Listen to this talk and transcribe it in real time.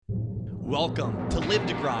Welcome to Live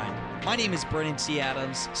to Grind. My name is Brennan T.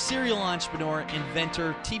 Adams, serial entrepreneur,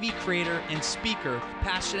 inventor, TV creator, and speaker,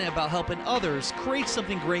 passionate about helping others create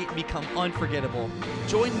something great and become unforgettable.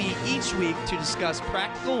 Join me each week to discuss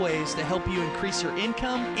practical ways to help you increase your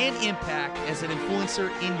income and impact as an influencer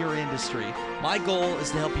in your industry. My goal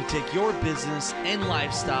is to help you take your business and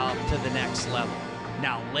lifestyle to the next level.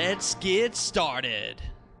 Now let's get started.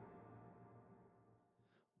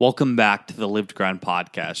 Welcome back to the Live to Grind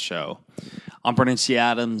podcast show. I'm Brennan T.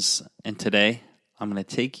 Adams, and today I'm going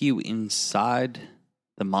to take you inside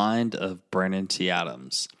the mind of Brennan T.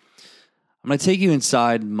 Adams. I'm going to take you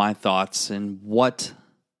inside my thoughts and what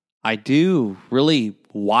I do, really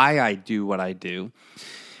why I do what I do,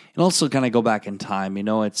 and also kind of go back in time. You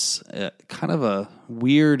know, it's kind of a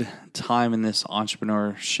weird time in this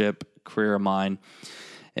entrepreneurship career of mine.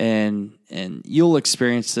 And you'll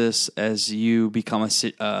experience this as you become a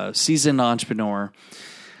seasoned entrepreneur.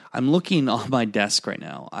 I'm looking on my desk right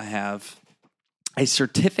now. I have a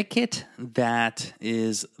certificate that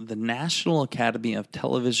is the National Academy of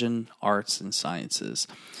Television Arts and Sciences.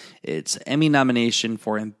 It's Emmy nomination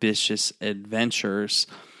for Ambitious Adventures.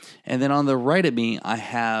 And then on the right of me, I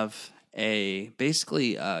have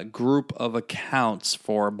basically a group of accounts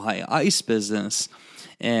for my ice business,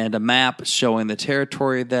 and a map showing the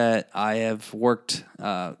territory that I have worked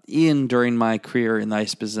in during my career in the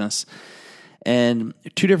ice business, and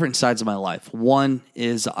two different sides of my life. One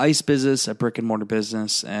is the ice business, a brick and mortar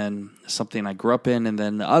business, and something I grew up in, and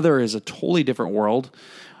then the other is a totally different world,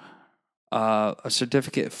 a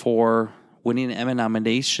certificate for winning an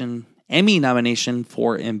Emmy nomination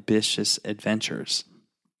for Ambitious Adventures.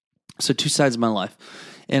 So two sides of my life.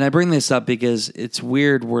 And I bring this up because it's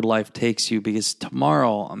weird where life takes you, because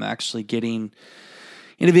tomorrow I'm actually getting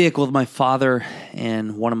in a vehicle with my father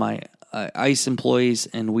and one of my ICE employees,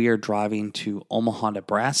 and we are driving to Omaha,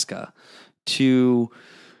 Nebraska to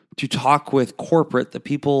talk with corporate, the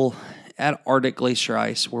people at Arctic Glacier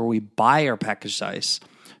Ice, where we buy our packaged ice,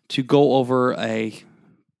 to go over one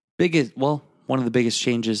of the biggest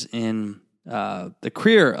changes in the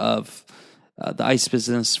career of the ice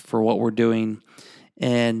business for what we're doing.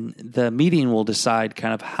 And the meeting will decide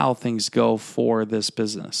kind of how things go for this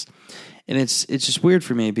business. And it's just weird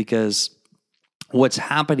for me, because what's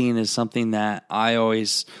happening is something that I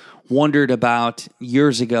always wondered about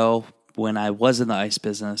years ago when I was in the ice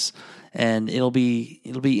business. And it'll be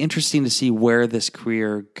interesting to see where this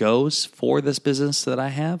career goes for this business that I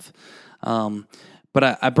have.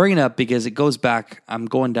 But I bring it up because it goes back. I'm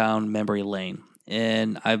going down memory lane.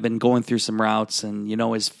 And I've been going through some routes, and, you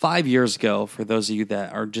know, it's 5 years ago, for those of you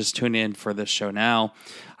that are just tuning in for this show now,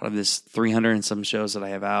 out of this 300 and some shows that I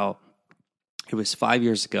have out, it was 5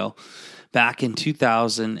 years ago, back in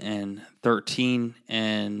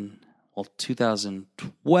 2013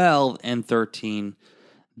 2012 and 13,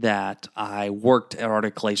 that I worked at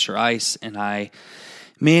Arctic Glacier Ice, and I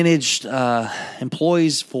managed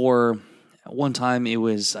employees for, at one time, it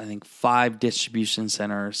was, I think, 5 distribution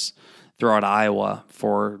centers throughout Iowa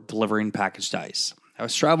for delivering packaged ice. I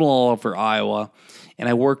was traveling all over Iowa, and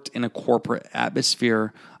I worked in a corporate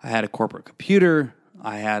atmosphere. I had a corporate computer.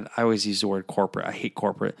 I always use the word corporate. I hate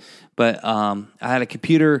corporate. But I had a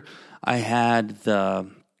computer. I had the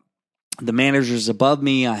managers above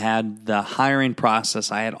me. I had the hiring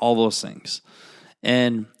process. I had all those things.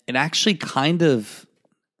 And it actually kind of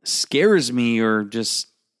scares me, or just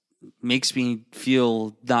makes me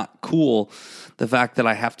feel not cool, the fact that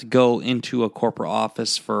I have to go into a corporate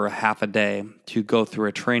office for half a day to go through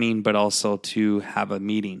a training, but also to have a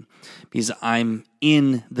meeting, because I'm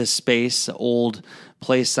in the space, the old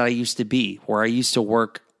place that I used to be, where I used to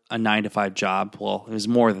work a 9-to-5 job. Well, it was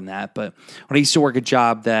more than that, but when I used to work a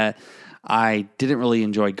job that I didn't really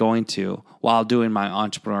enjoy going to while doing my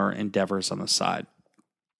entrepreneur endeavors on the side.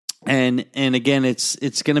 And again,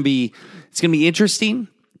 it's going to be interesting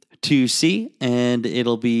to see, and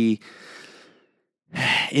I'll have to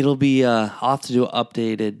do an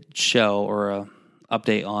updated show, or a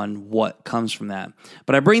update on what comes from that.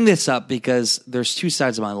 But I bring this up because there's two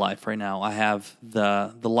sides of my life right now. I have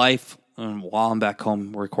the life, while I'm back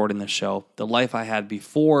home recording this show, the life I had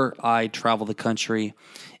before I traveled the country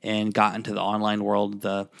and got into the online world,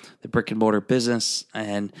 the brick and mortar business,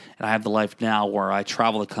 and I have the life now where I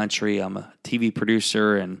travel the country. I'm a TV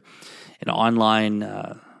producer and an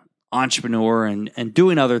online entrepreneur, and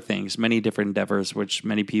doing other things, many different endeavors, which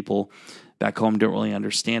many people back home don't really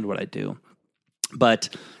understand what I do. But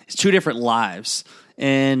it's two different lives,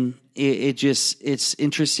 and it's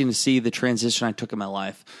interesting to see the transition I took in my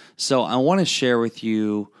life. So I want to share with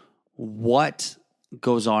you what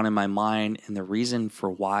goes on in my mind and the reason for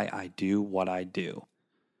why I do what I do.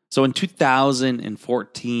 So in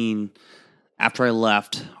 2014, after I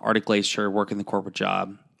left Arctic Glacier, working the corporate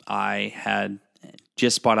job, I had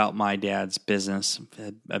just bought out my dad's business.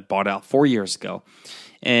 I bought out 4 years ago.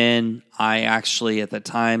 And I actually, at that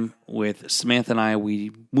time, with Samantha and I,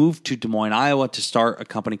 we moved to Des Moines, Iowa to start a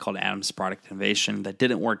company called Adams Product Innovation that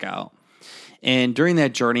didn't work out. And during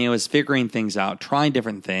that journey, I was figuring things out, trying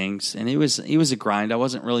different things. And it was a grind. I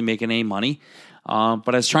wasn't really making any money, but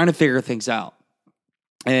I was trying to figure things out.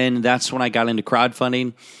 And that's when I got into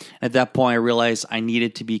crowdfunding. At that point, I realized I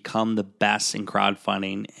needed to become the best in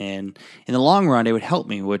crowdfunding. And in the long run, it would help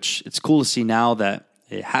me, which it's cool to see now that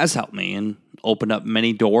it has helped me and opened up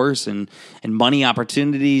many doors and money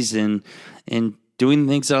opportunities and doing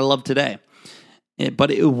things that I love today.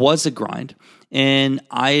 But it was a grind. And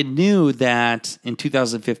I knew that in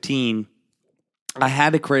 2015, I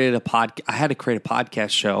had to create a podcast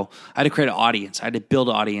show. I had to create an audience. I had to build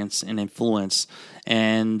audience and influence.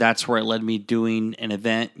 And that's where it led me doing an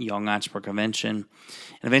event, Young Entrepreneur Convention, and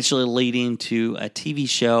eventually leading to a TV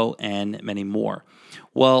show and many more.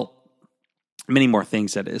 Well, many more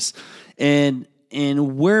things, that is. And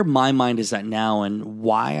where my mind is at now and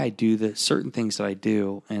why I do the certain things that I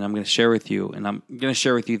do, and I'm going to share with you, and I'm going to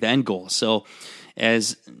share with you the end goal. So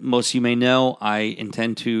as most of you may know, I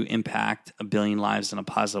intend to impact 1 billion lives in a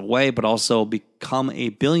positive way, but also become a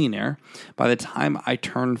billionaire by the time I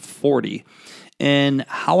turn 40. And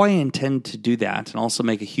how I intend to do that and also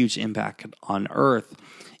make a huge impact on Earth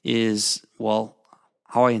is, well,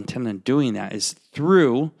 how I intend on doing that is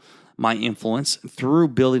through my influence, through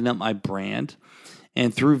building up my brand,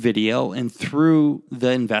 and through video, and through the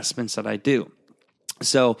investments that I do.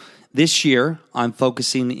 So this year, I'm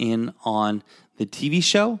focusing in on the TV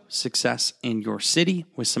show, Success in Your City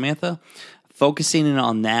with Samantha, focusing in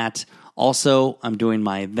on that. Also, I'm doing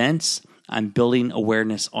my events. I'm building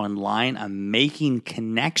awareness online. I'm making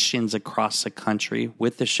connections across the country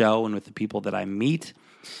with the show and with the people that I meet.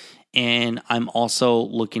 And I'm also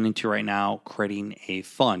looking into right now creating a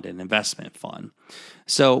fund, an investment fund.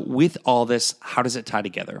 So with all this, how does it tie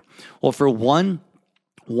together? Well, for one,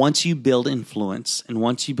 once you build influence and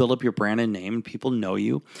once you build up your brand and name and people know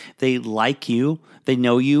you, they like you, they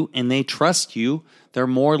know you, and they trust you, they're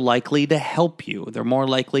more likely to help you. They're more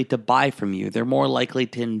likely to buy from you. They're more likely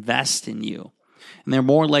to invest in you. And they're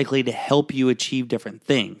more likely to help you achieve different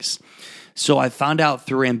things. So I found out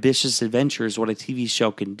through Ambitious Adventures what a TV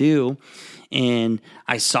show can do, and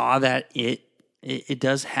I saw that it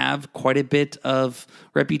does have quite a bit of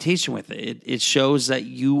reputation with it. It shows that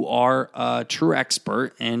you are a true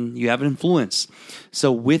expert and you have influence.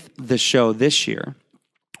 So with the show this year,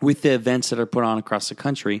 with the events that are put on across the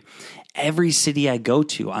country, every city I go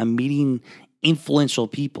to, I'm meeting influential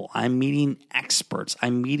people. I'm meeting experts.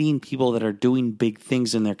 I'm meeting people that are doing big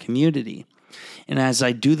things in their community. And as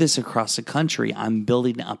I do this across the country, I'm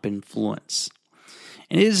building up influence.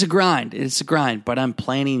 And it is a grind. It's a grind, but I'm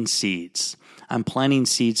planting seeds. I'm planting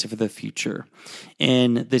seeds for the future.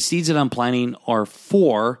 And the seeds that I'm planting are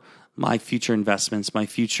for my future investments, my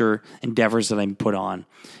future endeavors that I put on.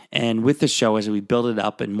 And with the show, as we build it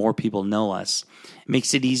up and more people know us, it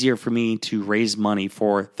makes it easier for me to raise money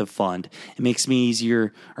for the fund. It makes it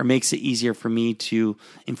easier for me to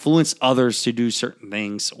influence others to do certain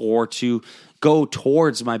things or to go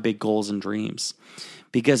towards my big goals and dreams.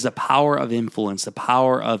 Because the power of influence, the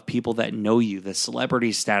power of people that know you, the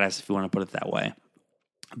celebrity status, if you want to put it that way.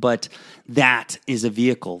 But that is a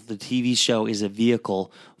vehicle. The TV show is a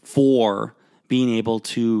vehicle for being able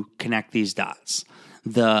to connect these dots.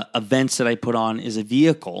 The events that I put on is a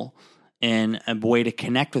vehicle and a way to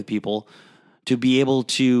connect with people to be able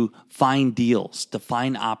to find deals, to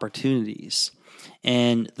find opportunities.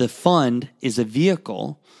 And the fund is a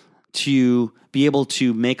vehicle to be able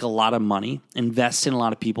to make a lot of money, invest in a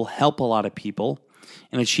lot of people, help a lot of people,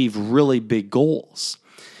 and achieve really big goals.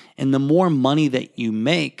 And the more money that you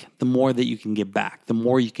make, the more that you can give back, the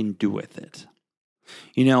more you can do with it.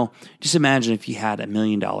 You know, just imagine if you had $1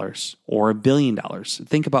 million or $1 billion.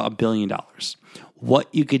 Think about $1 billion. What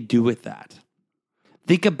you could do with that.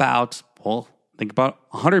 Think about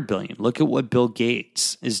 100 billion. Look at what Bill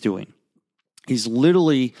Gates is doing. He's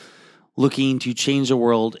literally looking to change the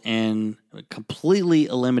world and completely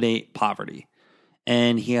eliminate poverty.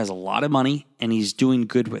 And he has a lot of money and he's doing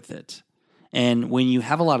good with it. And when you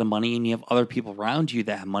have a lot of money and you have other people around you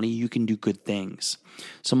that have money, you can do good things.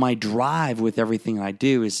 So my drive with everything I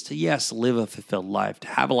do is to, yes, live a fulfilled life, to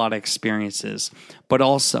have a lot of experiences, but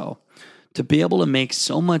also to be able to make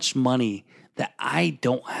so much money that I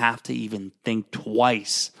don't have to even think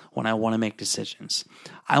twice when I want to make decisions.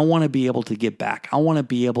 I want to be able to give back. I want to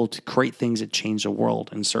be able to create things that change the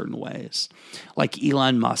world in certain ways, like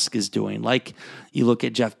Elon Musk is doing, like you look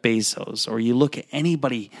at Jeff Bezos, or you look at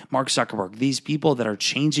anybody, Mark Zuckerberg, these people that are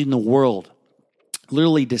changing the world,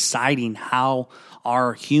 literally deciding how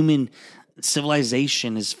our human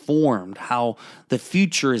civilization is formed, how the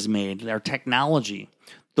future is made, our technology.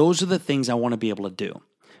 Those are the things I want to be able to do.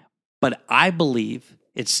 But I believe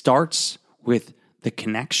it starts with the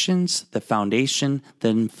connections, the foundation, the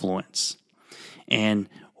influence. And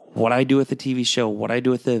what I do with the TV show, what I do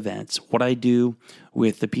with the events, what I do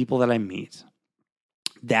with the people that I meet,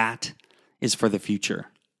 that is for the future.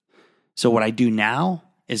 So what I do now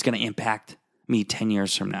is going to impact me 10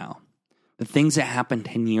 years from now. The things that happen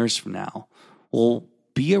 10 years from now will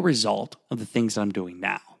be a result of the things that I'm doing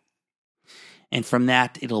now. And from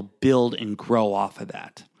that, it'll build and grow off of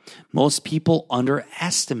that. Most people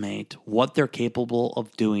underestimate what they're capable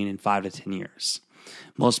of doing in 5 to 10 years.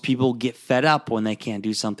 Most people get fed up when they can't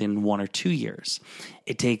do something in 1 or 2 years.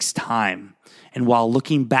 It takes time. And while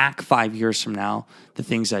looking back 5 years from now, the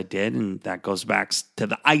things I did, and that goes back to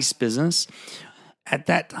the ice business, at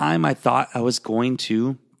that time I thought I was going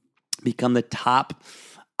to become the top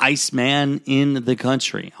ice man in the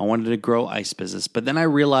country. I wanted to grow ice business. But then I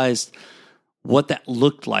realized what that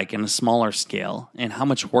looked like in a smaller scale and how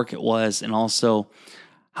much work it was, and also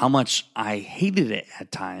how much I hated it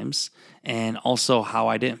at times, and also how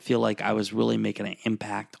I didn't feel like I was really making an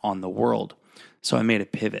impact on the world. So I made a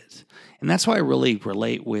pivot. And that's why I really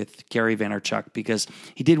relate with Gary Vaynerchuk, because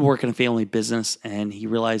he did work in a family business and he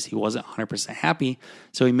realized he wasn't 100% happy.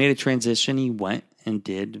 So he made a transition. He went and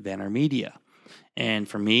did VaynerMedia. And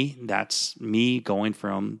for me, that's me going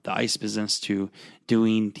from the ice business to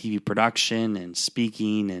doing TV production and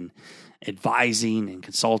speaking and advising and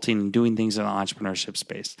consulting and doing things in the entrepreneurship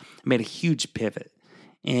space. I made a huge pivot.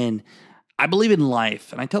 And I believe in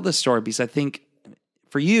life. And I tell this story because I think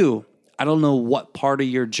for you, I don't know what part of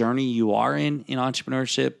your journey you are in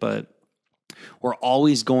entrepreneurship, but we're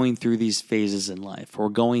always going through these phases in life. We're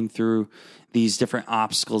going through these different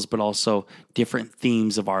obstacles, but also different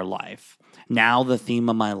themes of our life. Now the theme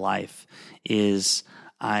of my life is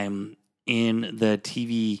I'm in the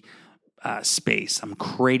TV space. I'm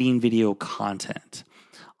creating video content.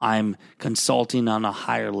 I'm consulting on a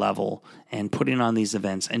higher level and putting on these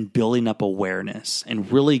events and building up awareness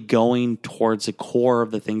and really going towards the core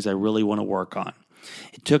of the things I really want to work on.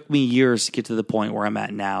 It took me years to get to the point where I'm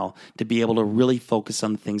at now to be able to really focus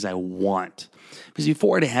on the things I want. Because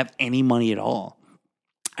before I didn't have any money at all.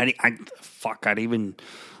 I didn't even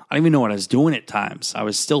know what I was doing at times. I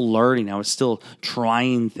was still learning. I was still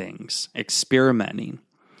trying things, experimenting.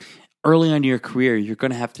 Early on in your career, you're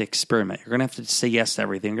going to have to experiment. You're going to have to say yes to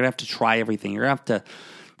everything. You're going to have to try everything. You're going to have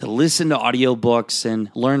to listen to audiobooks and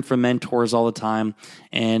learn from mentors all the time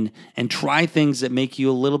and try things that make you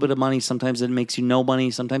a little bit of money. Sometimes it makes you no money.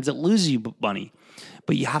 Sometimes it loses you money.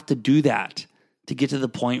 But you have to do that to get to the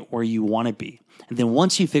point where you want to be. And then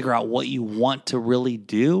once you figure out what you want to really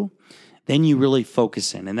do, then you really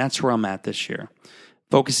focus in. And that's where I'm at this year.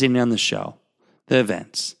 Focusing on the show, the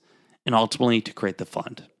events, and ultimately to create the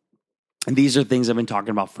fund. And these are things I've been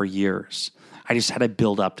talking about for years. I just had to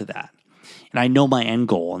build up to that. And I know my end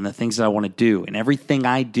goal and the things that I want to do. And everything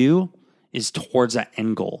I do is towards that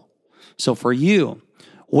end goal. So for you,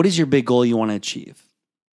 what is your big goal you want to achieve?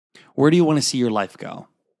 Where do you want to see your life go?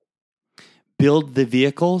 Build the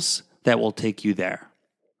vehicles that will take you there.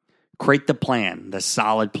 Create the plan, the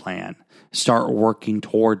solid plan. Start working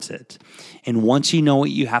towards it. And once you know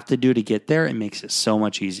what you have to do to get there, it makes it so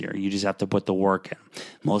much easier. You just have to put the work in.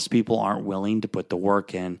 Most people aren't willing to put the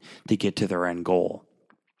work in to get to their end goal.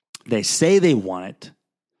 They say they want it.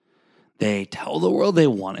 They tell the world they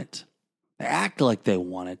want it. They act like they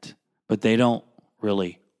want it, but they don't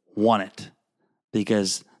really want it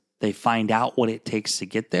because they find out what it takes to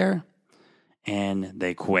get there and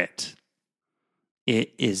they quit.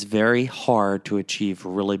 It is very hard to achieve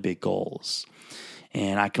really big goals.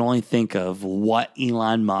 And I can only think of what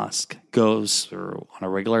Elon Musk goes through on a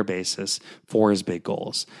regular basis for his big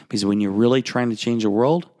goals. Because when you're really trying to change the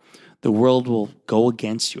world will go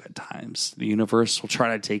against you at times. The universe will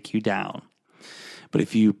try to take you down. But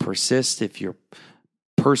if you persist, if your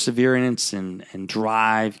perseverance and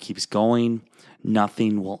drive keeps going,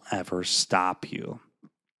 nothing will ever stop you.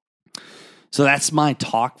 So that's my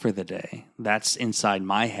talk for the day. That's inside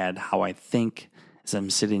my head, how I think as I'm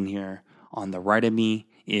sitting here. On the right of me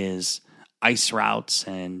is ice routes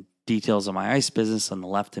and details of my ice business. On the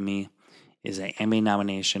left of me is an Emmy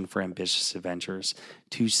nomination for Ambitious Adventures.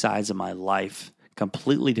 2 sides of my life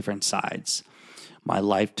completely different sides. My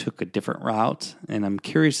life took a different route, and I'm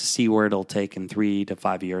curious to see where it'll take in 3 to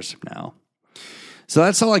 5 years from now. So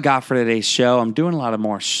that's all I got for today's show. I'm doing a lot of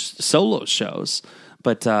more solo shows,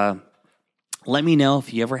 but let me know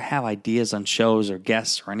if you ever have ideas on shows or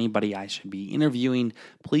guests or anybody I should be interviewing.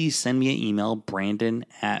 Please send me an email,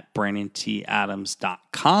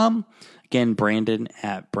 brandon@brandonTadams.com. Again,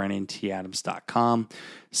 brandon@brandonTadams.com.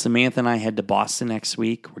 Samantha and I head to Boston next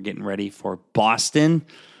week. We're getting ready for Boston,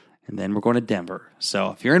 and then we're going to Denver.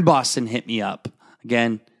 So if you're in Boston, hit me up.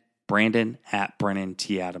 Again,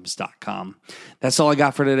 brandon@brandonTadams.com. That's all I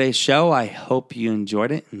got for today's show. I hope you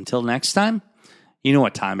enjoyed it. Until next time, you know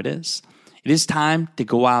what time it is. It is time to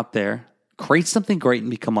go out there, create something great, and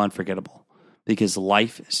become unforgettable, because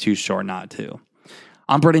life is too short not to.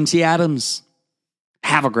 I'm Brandon T. Adams.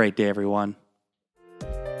 Have a great day, everyone.